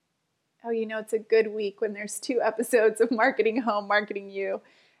oh, it's a good week when there's 2 episodes of Marketing Home, Marketing You.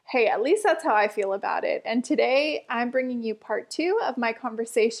 Hey, at least that's how I feel about it. And today I'm bringing you part 2 of my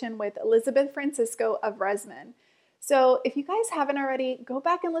conversation with Elizabeth Francisco of ResMan. So if you guys haven't already, go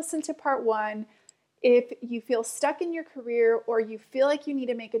back and listen to part 1. If you feel stuck in your career or you feel like you need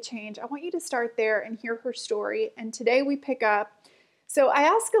to make a change, I want you to start there and hear her story. And today we pick up. So I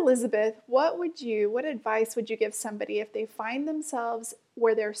asked Elizabeth, what advice would you give somebody if they find themselves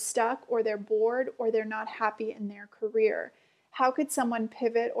where they're stuck or they're bored or they're not happy in their career? How could someone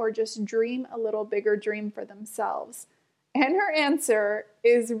pivot or just dream a little bigger dream for themselves? And her answer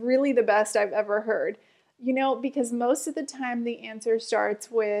is really the best I've ever heard. Because most of the time the answer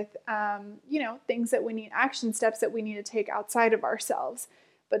starts with, things that we need, action steps that we need to take outside of ourselves.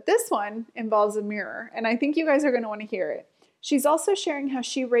 But this one involves a mirror, and I think you guys are going to want to hear it. She's also sharing how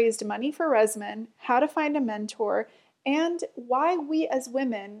she raised money for ResMan, how to find a mentor, and why we as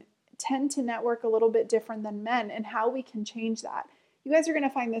women tend to network a little bit different than men and how we can change that. You guys are going to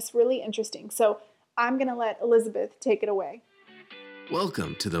find this really interesting. So I'm going to let Elizabeth take it away.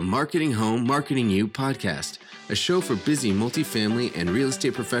 Welcome to the Marketing Home, Marketing You podcast, a show for busy multifamily and real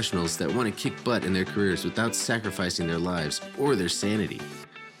estate professionals that want to kick butt in their careers without sacrificing their lives or their sanity.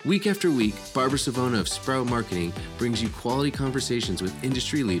 Week after week, Barbara Savona of Sprout Marketing brings you quality conversations with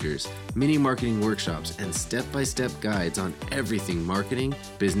industry leaders, mini marketing workshops, and step-by-step guides on everything marketing,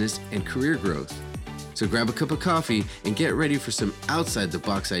 business, and career growth. So grab a cup of coffee and get ready for some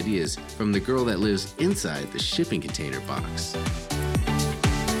outside-the-box ideas from the girl that lives inside the shipping container box.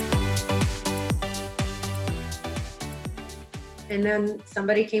 And then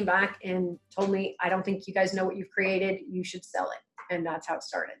somebody came back and told me, I don't think you guys know what you've created. You should sell it. And that's how it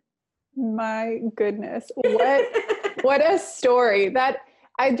started. My goodness. What a story.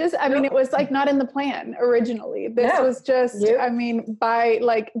 It was like not in the plan originally. This was just,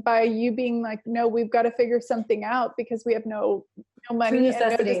 by you being like, no, we've got to figure something out because we have no money and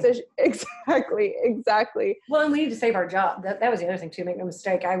no decision. Exactly. Well, and we need to save our job. That was the other thing too. Make no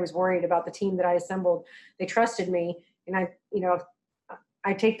mistake. I was worried about the team that I assembled. They trusted me. And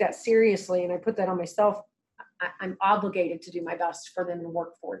I take that seriously and I put that on myself. I'm obligated to do my best for them and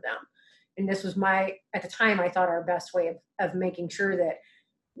work for them. And this was at the time, I thought our best way of making sure that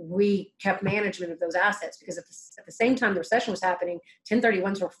we kept management of those assets, because at the same time the recession was happening,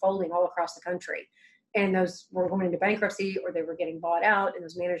 1031s were folding all across the country. And those were going into bankruptcy or they were getting bought out and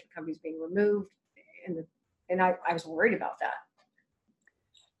those management companies being removed. And I was worried about that.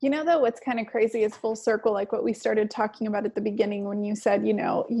 Though, what's kind of crazy is full circle, like what we started talking about at the beginning when you said,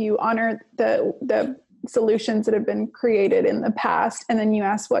 you honor the solutions that have been created in the past. And then you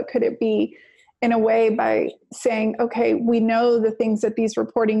ask, what could it be, in a way by saying, okay, we know the things that these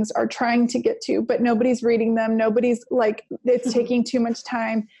reportings are trying to get to, but nobody's reading them. Nobody's like, it's taking too much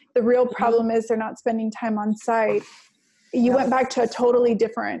time. The real problem is they're not spending time on site. You went back to a totally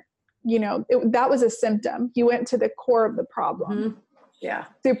different, that was a symptom. You went to the core of the problem. Mm-hmm. Yeah.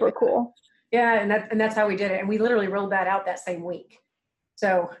 Super cool. Yeah. And that's how we did it. And we literally rolled that out that same week.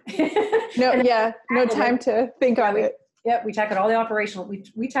 So no time to think on it. Yeah. We tackled all the operational,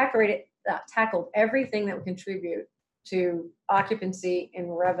 we tackled everything that would contribute to occupancy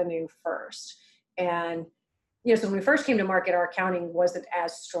and revenue first. And, so when we first came to market, our accounting wasn't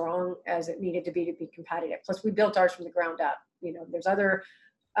as strong as it needed to be competitive. Plus we built ours from the ground up. There's other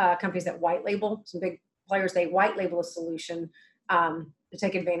companies that white label, some big players, they white label a solution to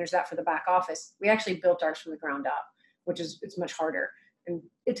take advantage of that for the back office. We actually built ours from the ground up, it's much harder and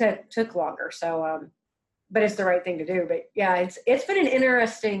it took longer. So, but it's the right thing to do. But yeah, it's been an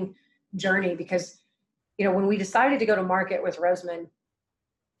interesting journey because, when we decided to go to market with ResMan,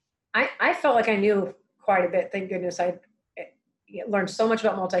 I felt like I knew quite a bit. Thank goodness I learned so much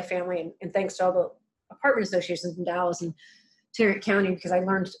about multifamily and thanks to all the apartment associations in Dallas and Tarrant County, because I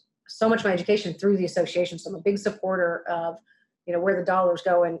learned so much of my education through the association. So I'm a big supporter of, where the dollars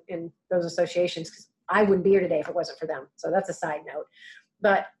go in those associations, because I wouldn't be here today if it wasn't for them. So that's a side note.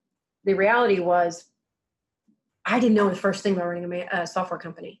 But the reality was, I didn't know the first thing about running a software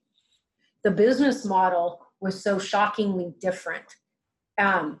company. The business model was so shockingly different.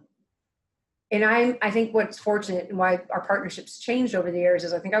 And I think what's fortunate and why our partnerships changed over the years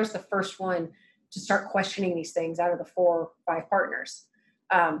is I think I was the first one to start questioning these things out of the 4 or 5 partners.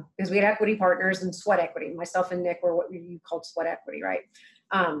 Because we had equity partners and sweat equity. Myself and Nick were what you called sweat equity, right?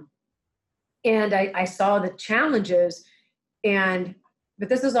 And I saw the challenges, but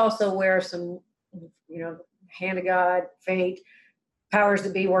this is also where some, hand of God, fate, powers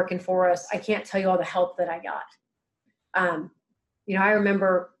that be working for us. I can't tell you all the help that I got. I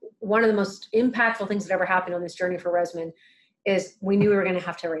remember one of the most impactful things that ever happened on this journey for ResMan is we knew we were going to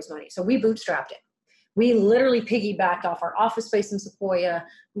have to raise money. So we bootstrapped it. We literally piggybacked off our office space in Sequoia.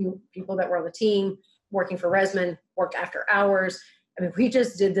 People that were on the team working for ResMan worked after hours. I mean, we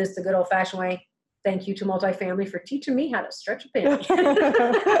just did this the good old fashioned way. Thank you to multifamily for teaching me how to stretch a penny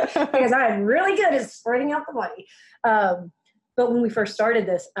because I'm really good at spreading out the money. But when we first started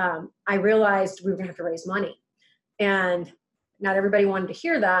this, I realized we were going to have to raise money. And not everybody wanted to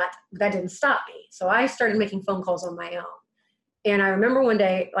hear that, but that didn't stop me. So I started making phone calls on my own. And I remember one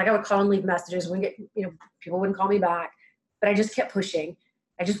day, like I would call and leave messages when people wouldn't call me back, but I just kept pushing.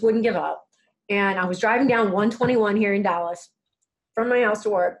 I just wouldn't give up. And I was driving down 121 here in Dallas from my house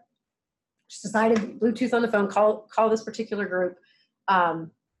to work. Just decided Bluetooth on the phone, call this particular group.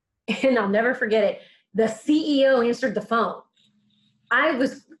 And I'll never forget it. The CEO answered the phone. I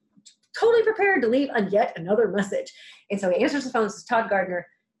was totally prepared to leave yet another message. And so he answers the phone. This is Todd Gardner.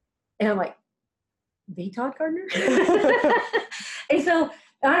 And I'm like, the Todd Gardner? And so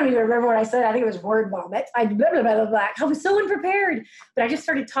I don't even remember what I said. I think it was word vomit. I was so unprepared. But I just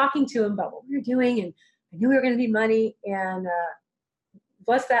started talking to him about what we were doing. And I knew we were going to need money. And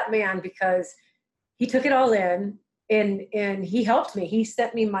bless that man, because he took it all in and he helped me. He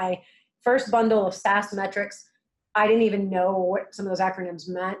sent me my first bundle of SaaS metrics. I didn't even know what some of those acronyms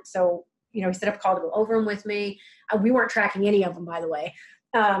meant. So, he set up a call to go over them with me. We weren't tracking any of them, by the way.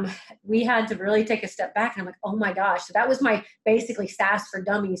 We had to really take a step back, and I'm like, oh my gosh. So that was my basically SaaS for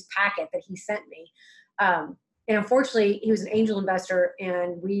Dummies packet that he sent me. And unfortunately, he was an angel investor,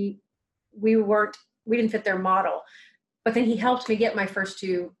 and we didn't fit their model. But then he helped me get my first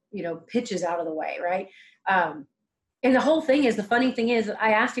two, pitches out of the way, right? And the whole thing is, the funny thing is,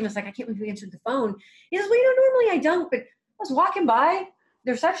 I asked him, I was like, I can't believe you answered the phone. He says, well, normally I don't, but I was walking by,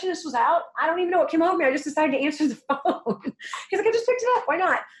 the receptionist was out. I don't even know what came over me. I just decided to answer the phone. He's like, I just picked it up. Why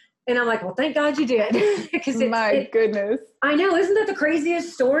not? And I'm like, well, thank God you did. Because my goodness. I know. Isn't that the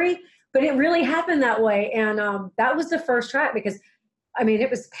craziest story? But it really happened that way. And that was the first track because, it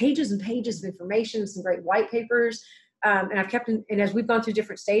was pages and pages of information, some great white papers. And I've kept, and as we've gone through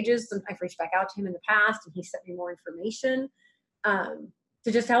different stages, I've reached back out to him in the past, and he sent me more information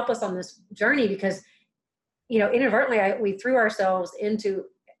to just help us on this journey because, inadvertently, we threw ourselves into,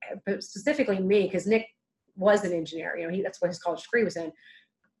 specifically me, because Nick was an engineer. That's what his college degree was in.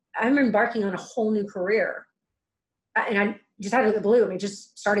 I'm embarking on a whole new career, and I just out of the blue. It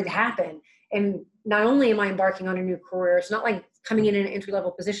just started to happen. And not only am I embarking on a new career, it's not like coming in an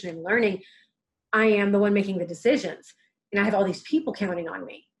entry-level position and learning. I am the one making the decisions, and I have all these people counting on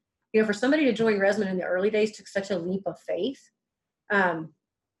me. For somebody to join ResMan in the early days took such a leap of faith.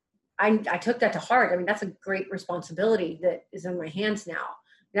 I took that to heart. That's a great responsibility that is in my hands now.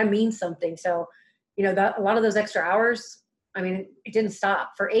 That means something. So, a lot of those extra hours, it didn't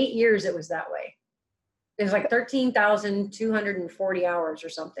stop. For 8 years, it was that way. There's like 13,240 hours or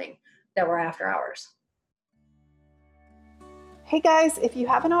something that were after hours. Hey guys, if you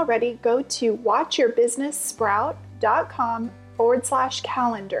haven't already, go to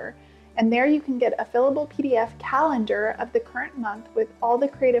watchyourbusinesssprout.com/calendar. And there you can get a fillable PDF calendar of the current month with all the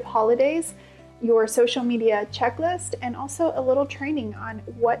creative holidays, your social media checklist, and also a little training on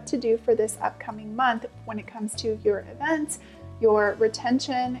what to do for this upcoming month when it comes to your events, your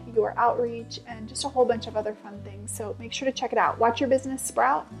retention, your outreach, and just a whole bunch of other fun things. So make sure to check it out.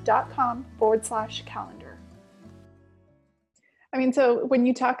 watchyourbusinesssprout.com/calendar. So when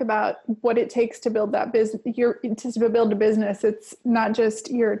you talk about what it takes to build that business, to build a business, it's not just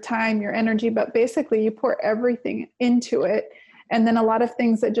your time, your energy, but basically you pour everything into it. And then a lot of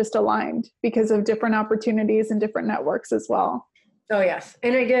things that just aligned because of different opportunities and different networks as well. Oh, yes.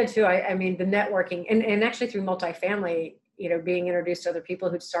 And I did too. The networking and actually through multifamily, being introduced to other people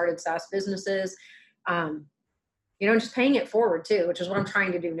who'd started SaaS businesses, just paying it forward too, which is what I'm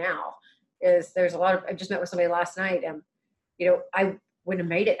trying to do now. There's a lot of, I just met with somebody last night and I wouldn't have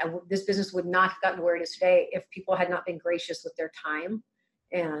made it. This business would not have gotten to where it is today if people had not been gracious with their time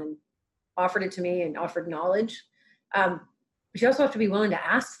and offered it to me and offered knowledge. But you also have to be willing to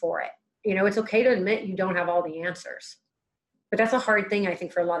ask for it. It's okay to admit you don't have all the answers, but that's a hard thing, I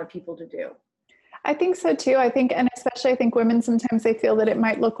think, for a lot of people to do. I think so too. And especially I think women, sometimes they feel that it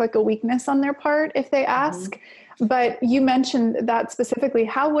might look like a weakness on their part if they ask. Mm-hmm. But you mentioned that specifically.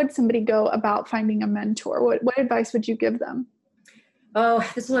 How would somebody go about finding a mentor? What advice would you give them? Oh,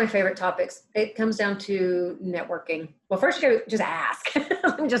 this is one of my favorite topics. It comes down to networking. Well, first you gotta just ask.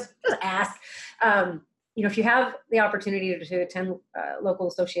 just ask. If you have the opportunity to attend local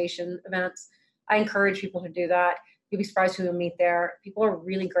association events, I encourage people to do that. You'll be surprised who you'll meet there. People are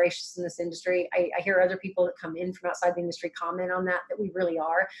really gracious in this industry. I hear other people that come in from outside the industry comment on that we really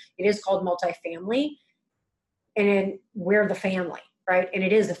are. It is called multifamily. And then we're the family, right? And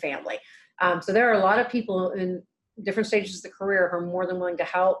it is a family. So there are a lot of people in different stages of the career who are more than willing to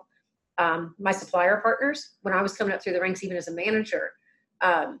help. My supplier partners, when I was coming up through the ranks, even as a manager,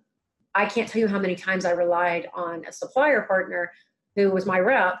 I can't tell you how many times I relied on a supplier partner who was my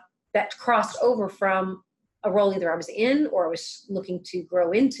rep that crossed over from a role either I was in or I was looking to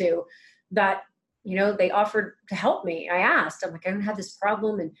grow into, that, they offered to help me. I asked, I'm like, I don't have this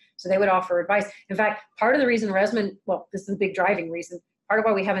problem. And so they would offer advice. In fact, part of the reason ResMan, well, this is a big driving reason, part of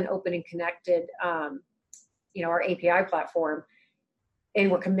why we have an open and connected, our API platform, and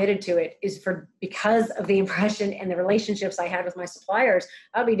we're committed to it, is because of the impression and the relationships I had with my suppliers.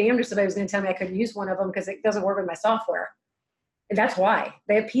 I'd be damned if somebody was going to tell me I couldn't use one of them because it doesn't work with my software. And that's why.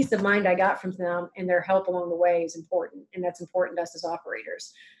 They have peace of mind I got from them, and their help along the way is important. And that's important to us as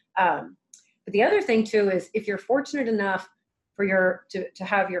operators. But the other thing too is, if you're fortunate enough for to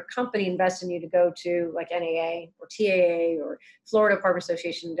have your company invest in you to go to like NAA or TAA or Florida Partner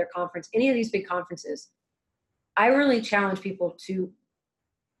Association, their conference, any of these big conferences, I really challenge people to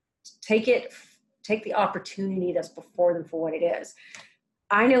take the opportunity that's before them for what it is.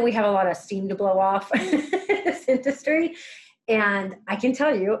 I know we have a lot of steam to blow off in this industry. And I can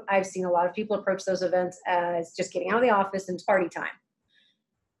tell you, I've seen a lot of people approach those events as just getting out of the office and it's party time.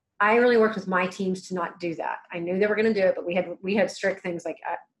 I really worked with my teams to not do that. I knew they were going to do it, but we had strict things like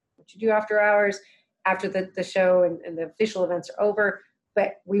what you do after hours, after the show and the official events are over,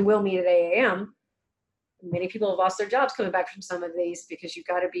 but we will meet at 8 a.m. Many people have lost their jobs coming back from some of these because you've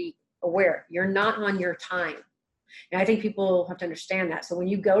got to be aware. You're not on your time. And I think people have to understand that. So when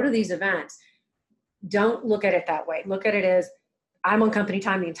you go to these events, don't look at it that way. Look at it as, I'm on company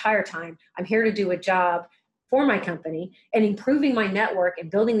time the entire time. I'm here to do a job for my company, and improving my network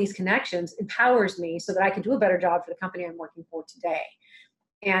and building these connections empowers me so that I can do a better job for the company I'm working for today.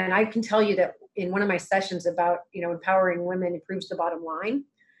 And I can tell you that in one of my sessions about, empowering women improves the bottom line,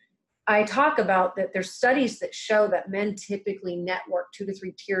 I talk about that there's studies that show that men typically network 2 to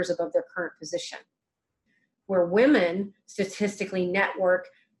 3 tiers above their current position, where women statistically network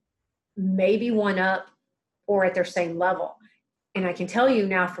maybe 1 up or at their same level. And I can tell you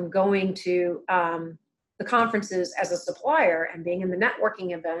now, from going to the conferences as a supplier and being in the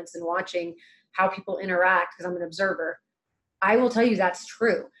networking events and watching how people interact, because I'm an observer, I will tell you that's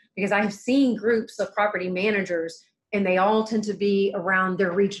true, because I have seen groups of property managers and they all tend to be around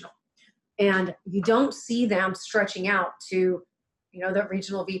their regional. And you don't see them stretching out to, the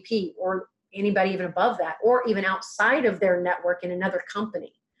regional VP or anybody even above that, or even outside of their network in another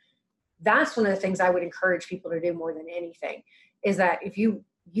company. That's one of the things I would encourage people to do more than anything, is that if you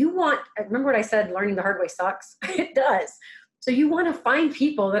want, remember what I said, learning the hard way sucks? It does. So you want to find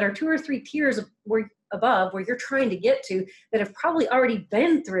people that are 2 or 3 tiers above where you're trying to get to, that have probably already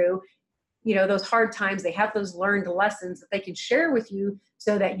been through, those hard times. They have those learned lessons that they can share with you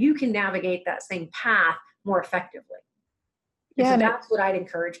so that you can navigate that same path more effectively. Yeah, so that's what I'd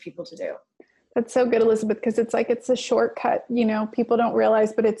encourage people to do. That's so good, Elizabeth, because it's like, it's a shortcut, people don't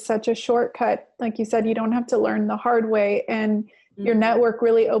realize, but it's such a shortcut. Like you said, you don't have to learn the hard way, and your network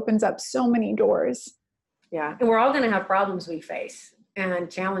really opens up so many doors. Yeah. And we're all going to have problems we face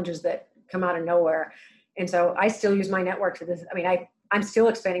and challenges that come out of nowhere. And so I still use my network for this. I mean, I'm still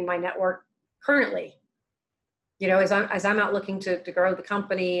expanding my network currently, as I'm out looking to grow the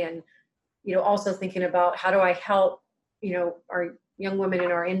company, and, also thinking about how do I help, our young women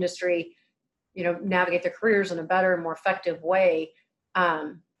in our industry, navigate their careers in a better, more effective way.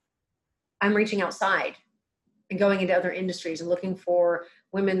 I'm reaching outside and going into other industries and looking for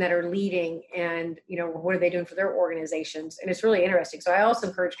women that are leading, and, what are they doing for their organizations? And it's really interesting. So I also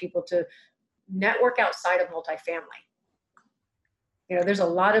encourage people to network outside of multifamily. There's a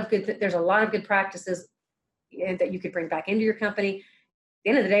lot of good practices that you could bring back into your company. At the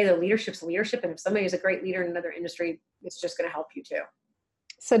end of the day, the leadership's leadership. And if somebody is a great leader in another industry, it's just going to help you too.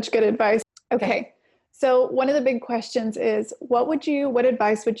 Such good advice. Okay. So one of the big questions is, what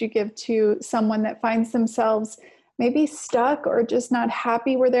advice would you give to someone that finds themselves maybe stuck or just not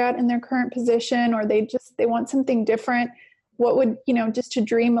happy where they're at in their current position, or they want something different? What would, just to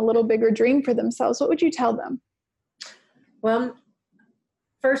dream a little bigger dream for themselves, what would you tell them? Well,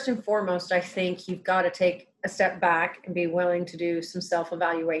 first and foremost, I think you've got to take a step back and be willing to do some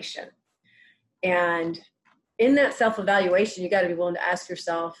self-evaluation. And in that self-evaluation, you got to be willing to ask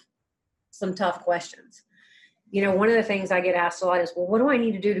yourself some tough questions. One of the things I get asked a lot is, well, what do I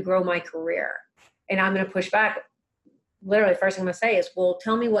need to do to grow my career? And I'm going to push back. Literally, first thing I'm going to say is, well,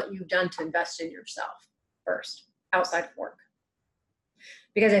 tell me what you've done to invest in yourself first, outside of work.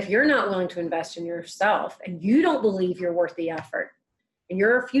 Because if you're not willing to invest in yourself and you don't believe you're worth the effort, and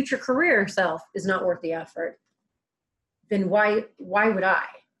your future career self is not worth the effort, then why would I?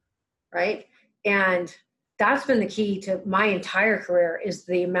 Right. And that's been the key to my entire career, is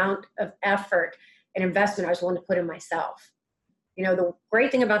the amount of effort and investment I was willing to put in myself. The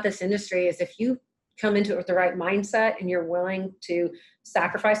great thing about this industry is if you come into it with the right mindset and you're willing to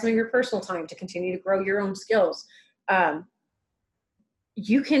sacrifice some of your personal time to continue to grow your own skills,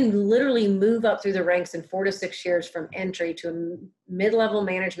 you can literally move up through the ranks in 4 to 6 years from entry to a mid-level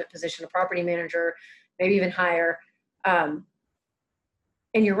management position, a property manager, maybe even higher. And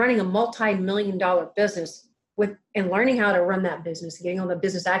you're running a multi-million-dollar business and learning how to run that business, getting all the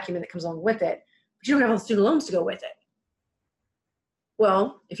business acumen that comes along with it, but you don't have all the student loans to go with it.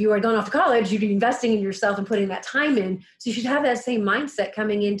 Well, if you are going off to college, you'd be investing in yourself and putting that time in. So you should have that same mindset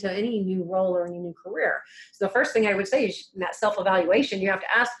coming into any new role or any new career. So the first thing I would say is, in that self-evaluation, you have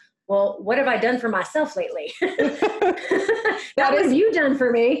to ask, well, what have I done for myself lately? What have you done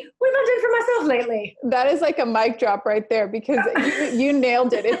for me? What have I done for myself lately? That is like a mic drop right there, because you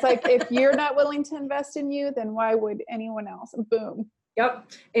nailed it. It's like, if you're not willing to invest in you, then why would anyone else? Boom.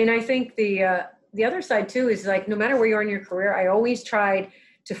 Yep. And I think the other side too is, like, no matter where you are in your career, I always tried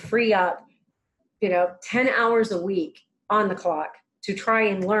to free up, 10 hours a week on the clock to try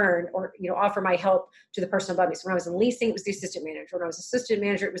and learn or, offer my help to the person above me. So when I was in leasing, it was the assistant manager. When I was assistant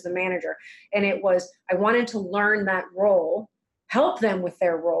manager, it was the manager. And I wanted to learn that role, help them with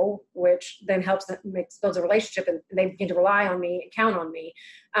their role, which then helps them, builds a relationship, and they begin to rely on me and count on me.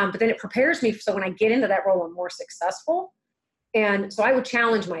 But then it prepares me. So when I get into that role, I'm more successful. And so I would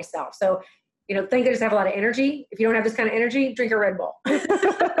challenge myself. So, thank goodness I have a lot of energy. If you don't have this kind of energy, drink a Red Bull.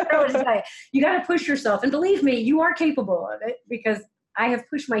 You got to push yourself. And believe me, you are capable of it, because I have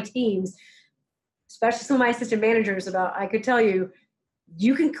pushed my teams, especially some of my assistant managers, I could tell you,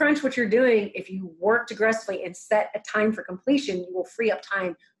 you can crunch what you're doing. If you worked aggressively and set a time for completion, you will free up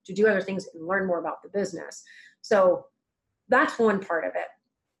time to do other things and learn more about the business. So that's one part of it.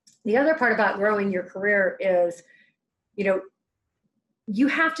 The other part about growing your career is, you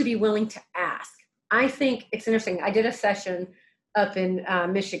have to be willing to ask. I think it's interesting. I did a session up in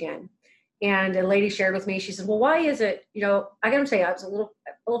Michigan, and a lady shared with me, she said, well, why is it, I got to say, I was a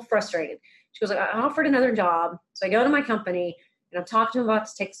little frustrated. She goes, like, I offered another job. So I go to my company and I'm talking to them about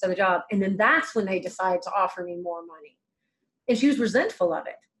to take this other job. And then that's when they decide to offer me more money. And she was resentful of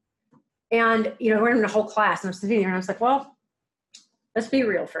it. And, we're in a whole class, and I'm sitting there and I was like, well, let's be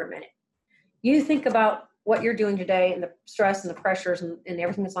real for a minute. You think about what you're doing today and the stress and the pressures and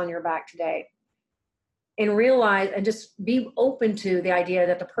everything that's on your back today, and realize and just be open to the idea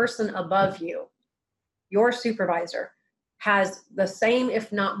that the person above you, your supervisor, has the same,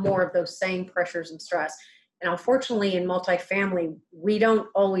 if not more, of those same pressures and stress. And unfortunately, in multifamily, we don't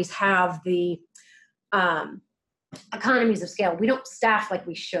always have the economies of scale. We don't staff like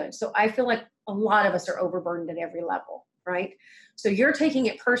we should. So I feel like a lot of us are overburdened at every level, right? So you're taking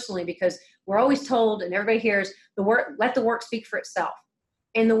it personally, because we're always told, and everybody hears, let the work speak for itself.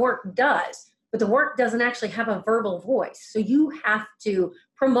 And the work does, but the work doesn't actually have a verbal voice. So you have to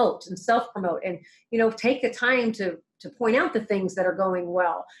promote and self-promote and, take the time to point out the things that are going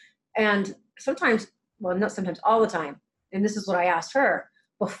well. And sometimes, well, not sometimes, all the time. And this is what I asked her: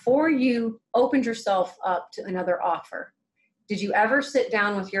 before you opened yourself up to another offer, did you ever sit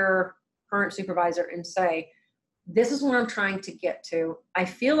down with your current supervisor and say, this is what I'm trying to get to. I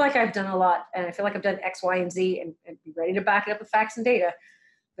feel like I've done a lot, and I feel like I've done X, Y, and Z, and be ready to back it up with facts and data.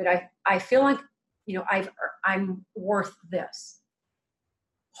 But I feel like, I'm worth this.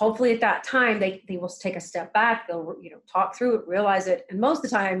 Hopefully at that time, they will take a step back. They'll, talk through it, realize it. And most of the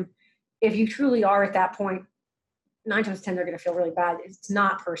time, if you truly are at that point, 9 times 10, they're going to feel really bad. It's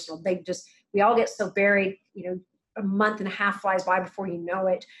not personal. We all get so buried, a month and a half flies by before you know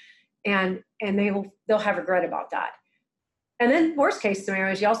it. And they'll have regret about that. And then worst case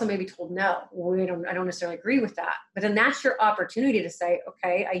scenario is you also may be told, no, I don't necessarily agree with that. But then that's your opportunity to say,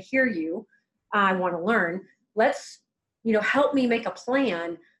 okay, I hear you. I want to learn. Let's, help me make a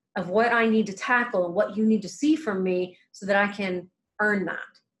plan of what I need to tackle and what you need to see from me so that I can earn that.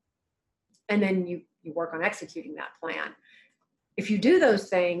 And then you work on executing that plan. If you do those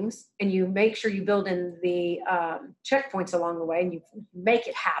things and you make sure you build in the checkpoints along the way and you make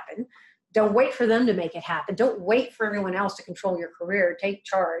it happen, don't wait for them to make it happen. Don't wait for everyone else to control your career. Take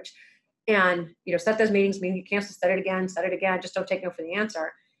charge and, set those meetings. Maybe you cancel, set it again. Just don't take no for the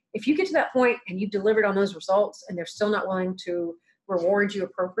answer. If you get to that point and you've delivered on those results and they're still not willing to reward you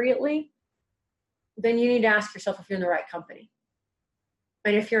appropriately, then you need to ask yourself if you're in the right company.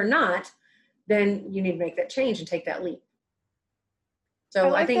 And if you're not, then you need to make that change and take that leap. So I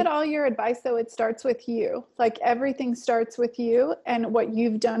like that all your advice, though, it starts with you. Like everything starts with you and what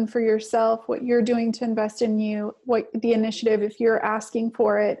you've done for yourself, what you're doing to invest in you, what the initiative, if you're asking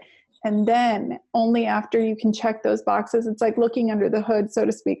for it. And then only after you can check those boxes, it's like looking under the hood, so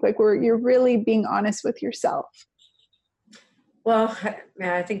to speak, like you're really being honest with yourself. Well,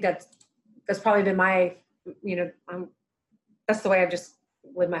 man, I think that's probably been my, that's the way I've just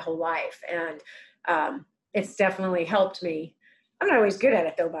lived my whole life. And it's definitely helped me. I'm not always good at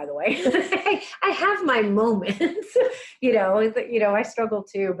it though, by the way. I have my moments, I struggle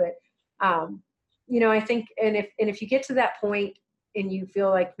too, but, I think, and if you get to that point and you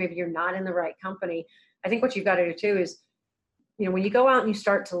feel like maybe you're not in the right company, I think what you've got to do too is, when you go out and you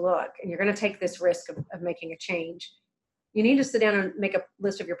start to look and you're going to take this risk of making a change, you need to sit down and make a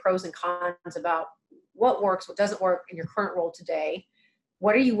list of your pros and cons about what works, what doesn't work in your current role today.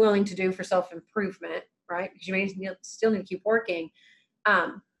 What are you willing to do for self-improvement, right? Because you may still need to keep working.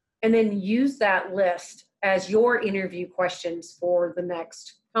 And then use that list as your interview questions for the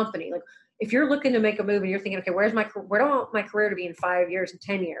next company. Like if you're looking to make a move and you're thinking, okay, where do I want my career to be in 5 years and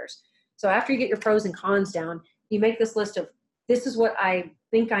 10 years? So after you get your pros and cons down, you make this list of, this is what I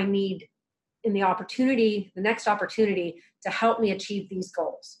think I need in the next opportunity to help me achieve these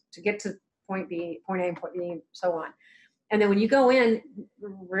goals, to get to point A and point B and so on. And then when you go in,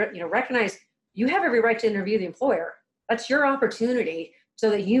 recognize you have every right to interview the employer. That's your opportunity so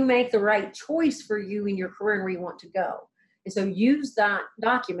that you make the right choice for you in your career and where you want to go. And so use that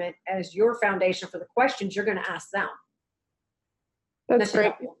document as your foundation for the questions you're going to ask them. That's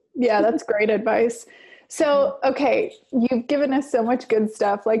great. Yeah, that's great advice. So, okay, you've given us so much good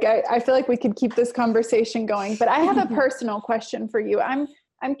stuff. Like, I feel like we could keep this conversation going, but I have a personal question for you. I'm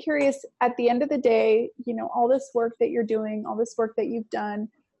curious, at the end of the day, all this work that you're doing, all this work that you've done,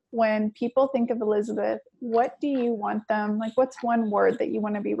 when people think of Elizabeth, what do you want them, like, what's one word that you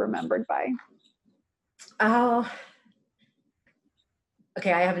want to be remembered by? Oh,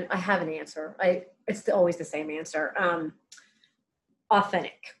 okay. I have an answer. It's always the same answer.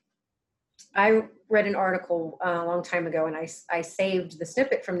 Authentic. I read an article a long time ago, and I saved the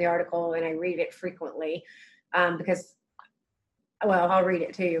snippet from the article, and I read it frequently because, well, I'll read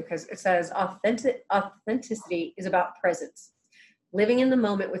it to you because it says authenticity is about presence, living in the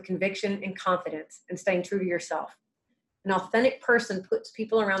moment with conviction and confidence, and staying true to yourself. An authentic person puts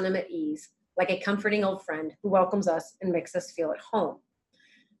people around them at ease, like a comforting old friend who welcomes us and makes us feel at home.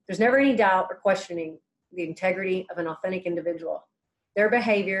 There's never any doubt or questioning the integrity of an authentic individual. Their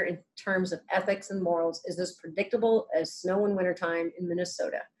behavior in terms of ethics and morals is as predictable as snow in wintertime in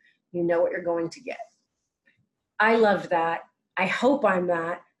Minnesota. You know what you're going to get. I loved that. I hope I'm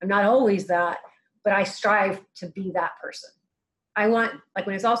that. I'm not always that, but I strive to be that person. I want, like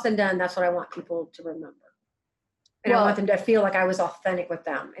when it's all said and done, that's what I want people to remember. And I want them to feel like I was authentic with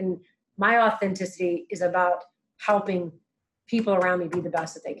them. And my authenticity is about helping people around me be the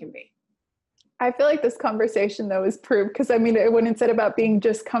best that they can be. I feel like this conversation, though, is proof, because I mean, when it said about being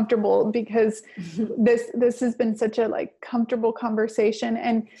just comfortable, because this has been such a comfortable conversation.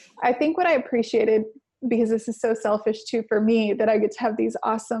 And I think what I appreciated, because this is so selfish too for me, that I get to have these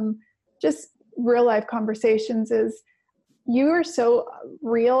awesome, just real life conversations, is you are so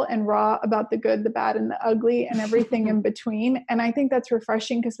real and raw about the good, the bad, and the ugly, and everything in between. And I think that's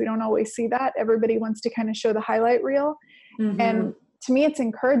refreshing because we don't always see that. Everybody wants to kind of show the highlight reel. Mm-hmm. And to me, it's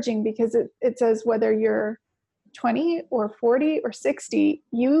encouraging because it says whether you're 20 or 40 or 60,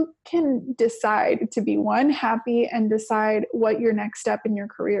 you can decide to be happy and decide what your next step in your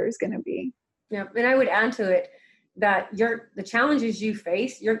career is going to be. Yeah. And I would add to it that the challenges you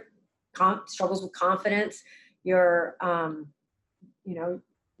face, your struggles with confidence, what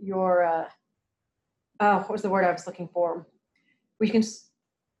was the word I was looking for? We can,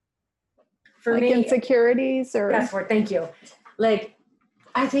 for me, insecurities or that's word. Thank you.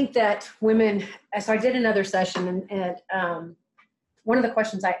 I think that women, so I did another session and one of the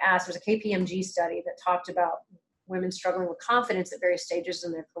questions I asked was a KPMG study that talked about women struggling with confidence at various stages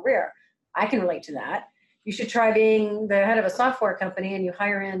in their career. I can relate to that. You should try being the head of a software company and you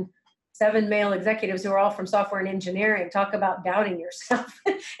hire in 7 male executives who are all from software and engineering. Talk about doubting yourself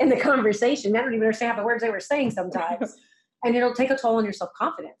in the conversation. I don't even understand half the words they were saying sometimes. And it'll take a toll on your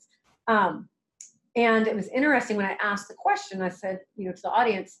self-confidence. And it was interesting when I asked the question, I said, to the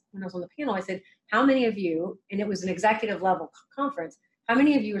audience, when I was on the panel, I said, how many of you, and it was an executive level conference, how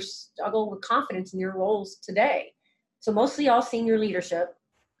many of you struggle with confidence in your roles today? So mostly all senior leadership,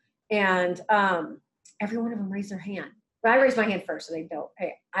 and every one of them raised their hand. But I raised my hand first, so they don't.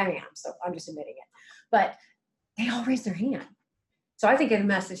 Hey, I am, so I'm just admitting it. But they all raised their hand. So I think a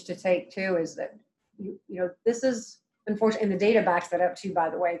message to take too is that, this is unfortunately, and the data backs that up too, by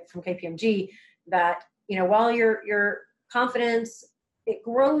the way, from KPMG, that, while your confidence, it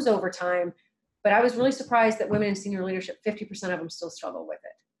grows over time, but I was really surprised that women in senior leadership, 50% of them still struggle with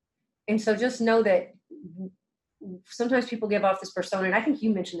it. And so just know that sometimes people give off this persona, and I think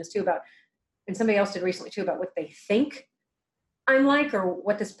you mentioned this too and somebody else did recently too, about what they think I'm like, or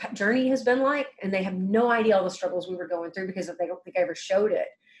what this journey has been like, and they have no idea all the struggles we were going through because they don't think I ever showed it.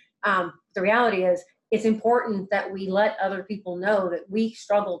 The reality is, it's important that we let other people know that we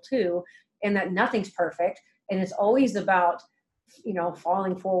struggle too, and that nothing's perfect. And it's always about,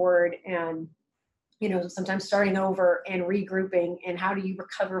 falling forward and, sometimes starting over and regrouping, and how do you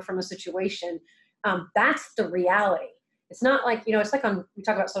recover from a situation? That's the reality. It's not like, it's like we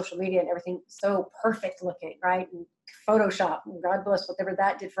talk about social media and everything so perfect looking, right? And Photoshop, and God bless whatever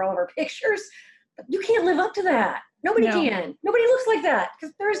that did for all of our pictures. But you can't live up to that. Nobody can. Nobody looks like that,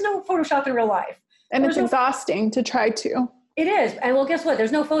 because there is no Photoshop in real life. And it's exhausting to try to. It is. And well, guess what?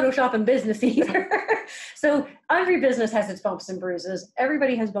 There's no Photoshop in business either. So every business has its bumps and bruises.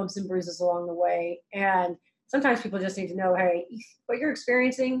 Everybody has bumps and bruises along the way. And sometimes people just need to know, hey, what you're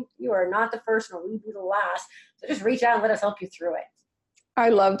experiencing, you are not the first, nor will you be the last. So just reach out and let us help you through it. I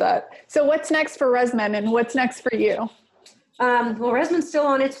love that. So what's next for ResMan, and what's next for you? Well, ResMan's still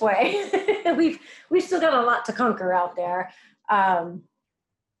on its way. We've still got a lot to conquer out there.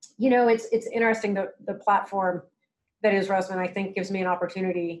 It's interesting, the platform that is ResMan, I think, gives me an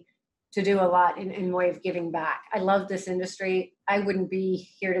opportunity to do a lot in way of giving back. I love this industry. I wouldn't be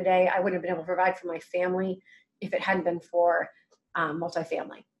here today. I wouldn't have been able to provide for my family if it hadn't been for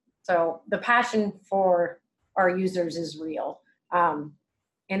multifamily. So the passion for our users is real. And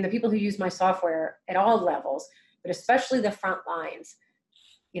the people who use my software at all levels, but especially the front lines.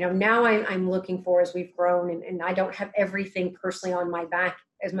 Now I'm looking for, as we've grown, and I don't have everything personally on my back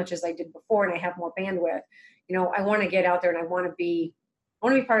as much as I did before, and I have more bandwidth. I want to get out there, and I want to be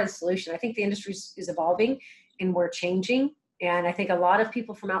part of the solution. I think the industry is evolving, and we're changing. And I think a lot of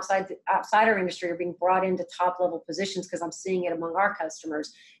people from outside our industry are being brought into top level positions, because I'm seeing it among our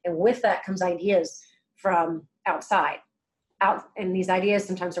customers. And with that comes ideas from outside. And these ideas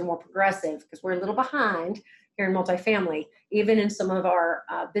sometimes are more progressive, because we're a little behind here in multifamily, even in some of our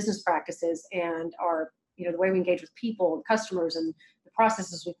business practices and our, the way we engage with people and customers, and the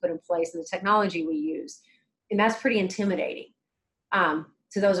processes we put in place, and the technology we use. And that's pretty intimidating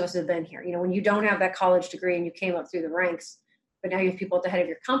to those of us who have been here. When you don't have that college degree and you came up through the ranks, but now you have people at the head of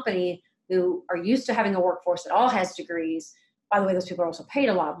your company who are used to having a workforce that all has degrees. By the way, those people are also paid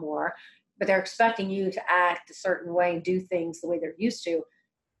a lot more, but they're expecting you to act a certain way and do things the way they're used to.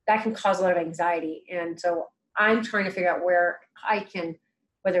 That can cause a lot of anxiety. And so I'm trying to figure out where I can,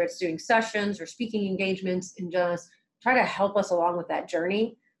 whether it's doing sessions or speaking engagements, and just try to help us along with that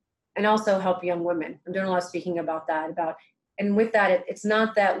journey, and also help young women. I'm doing a lot of speaking about that, and with that, it's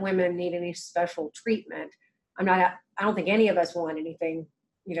not that women need any special treatment. I don't think any of us want anything,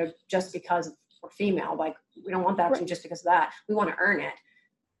 just because we're female. Like, we don't want that just because of that. We want to earn it.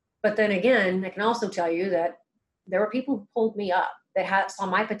 But then again, I can also tell you that there were people who pulled me up that saw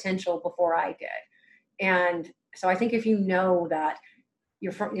my potential before I did. And so I think if you know that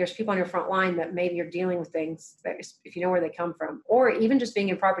there's people on your front line that maybe you're dealing with things, that if you know where they come from, or even just being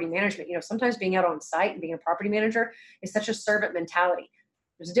in property management, sometimes being out on site and being a property manager is such a servant mentality.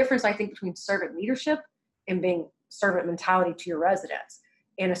 There's a difference, I think, between servant leadership and being servant mentality to your residents.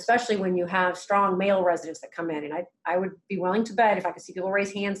 And especially when you have strong male residents that come in. And I would be willing to bet, if I could see people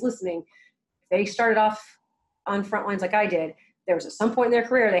raise hands listening, if they started off on front lines like I did, there was at some point in their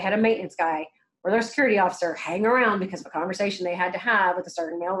career, they had a maintenance guy or their security officer hang around because of a conversation they had to have with a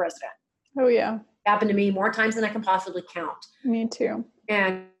certain male resident. Oh, yeah. It happened to me more times than I can possibly count. Me too.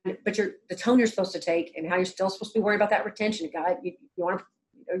 But the tone you're supposed to take, and how you're still supposed to be worried about that retention. You want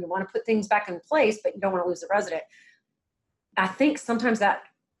to put things back in place, but you don't want to lose the resident. I think sometimes that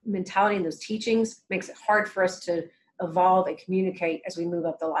mentality and those teachings makes it hard for us to evolve and communicate as we move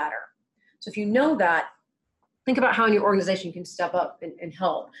up the ladder. So if you know that, think about how in your organization you can step up and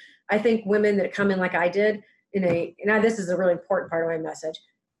help. I think women that come in like I did this is a really important part of my message.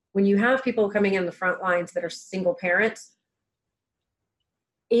 When you have people coming in the front lines that are single parents,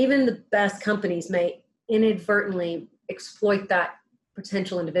 even the best companies may inadvertently exploit that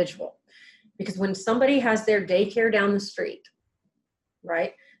potential individual. Because when somebody has their daycare down the street,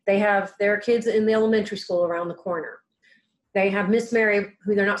 right? They have their kids in the elementary school around the corner. They have Miss Mary,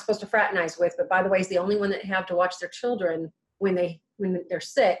 who they're not supposed to fraternize with, but by the way, is the only one that have to watch their children when they're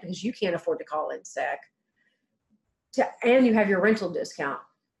sick, because you can't afford to call in sick. And you have your rental discount.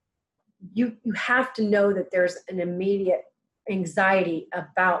 You have to know that there's an immediate anxiety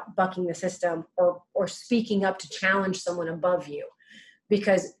about bucking the system or speaking up to challenge someone above you.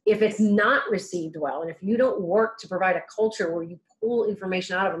 Because if it's not received well, and if you don't work to provide a culture where you pull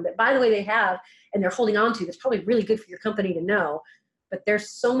information out of them that, by the way, they have and they're holding on to, that's probably really good for your company to know, but there's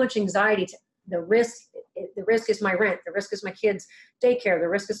so much anxiety to the risk is my rent, the risk is my kids' daycare, the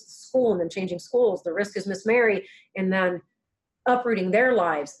risk is school and then changing schools, the risk is Miss Mary and then uprooting their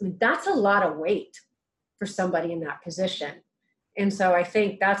lives. I mean, that's a lot of weight for somebody in that position. And so I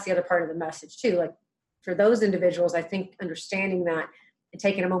think that's the other part of the message too. Like for those individuals, I think understanding that and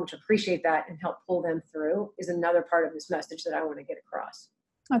taking a moment to appreciate that and help pull them through is another part of this message that I want to get across.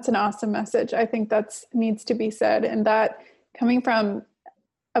 That's an awesome message. I think that needs to be said. And that coming from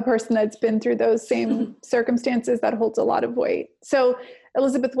a person that's been through those same circumstances, that holds a lot of weight. So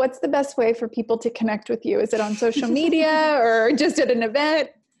Elizabeth, what's the best way for people to connect with you? Is it on social media or just at an event?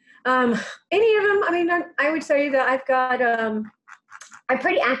 Any of them. I mean, I would say that I've got, I'm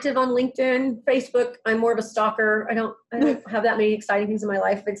pretty active on LinkedIn, Facebook. I'm more of a stalker. I don't have that many exciting things in my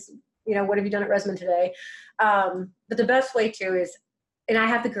life. It's, what have you done at ResMan today? But the best way too is, and I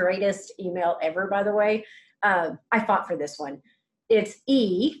have the greatest email ever, by the way. I fought for this one. It's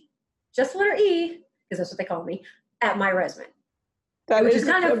just the letter E, because that's what they call me, at my ResMan. That is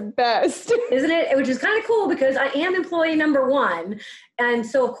kind of the best. Isn't it? Which is kind of cool because I am employee number one. And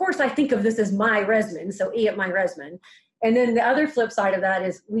so of course I think of this as my ResMan. So E at my ResMan. And then the other flip side of that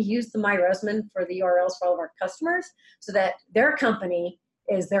is we use the my ResMan for the URLs for all of our customers so that their company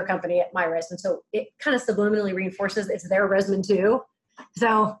is their company at my ResMan. So it kind of subliminally reinforces it's their ResMan too.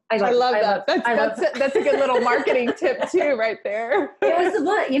 So I love that. That's a good little marketing tip too, right there. It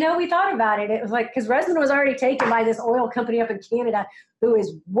was we thought about it. It was like, because ResMan was already taken by this oil company up in Canada who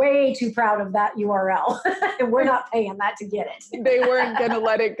is way too proud of that URL. And we're not paying that to get it. They weren't going to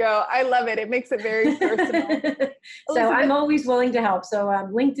let it go. I love it. It makes it very personal. So I'm always willing to help. So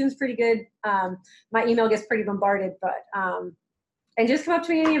LinkedIn's pretty good. My email gets pretty bombarded, but and just come up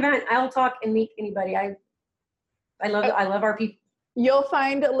to me in any event. I'll talk and meet anybody. I love our people. You'll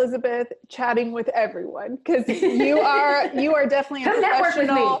find Elizabeth chatting with everyone because you are definitely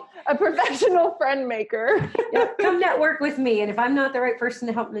a professional friend maker. Yep, come network with me. And if I'm not the right person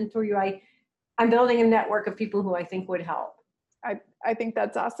to help mentor you, I'm building a network of people who I think would help. I think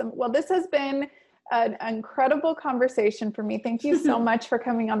that's awesome. Well, this has been an incredible conversation for me. Thank you so much for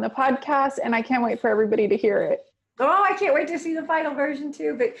coming on the podcast. And I can't wait for everybody to hear it. Oh, I can't wait to see the final version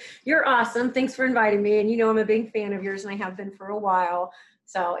too, but you're awesome. Thanks for inviting me. And I'm a big fan of yours and I have been for a while.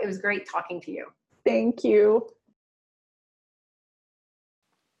 So it was great talking to you. Thank you.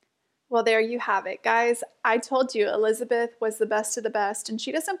 Well, there you have it, guys. I told you Elizabeth was the best of the best and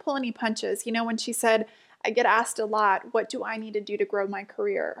she doesn't pull any punches. When she said, I get asked a lot, what do I need to do to grow my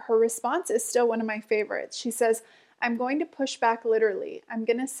career? Her response is still one of my favorites. She says, I'm going to push back literally. I'm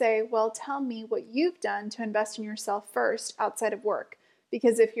going to say, well, tell me what you've done to invest in yourself first outside of work.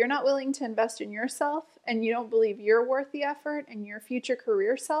 Because if you're not willing to invest in yourself and you don't believe you're worth the effort and your future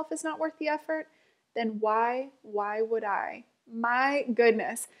career self is not worth the effort, then why would I? My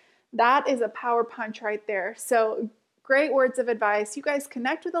goodness, that is a power punch right there. So great words of advice. You guys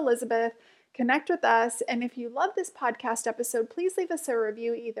connect with Elizabeth, connect with us. And if you love this podcast episode, please leave us a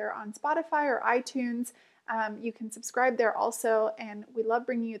review either on Spotify or iTunes. You can subscribe there also, and we love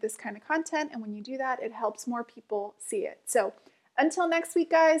bringing you this kind of content, and when you do that, it helps more people see it. So until next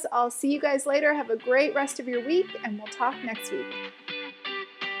week, guys, I'll see you guys later. Have a great rest of your week, and we'll talk next week.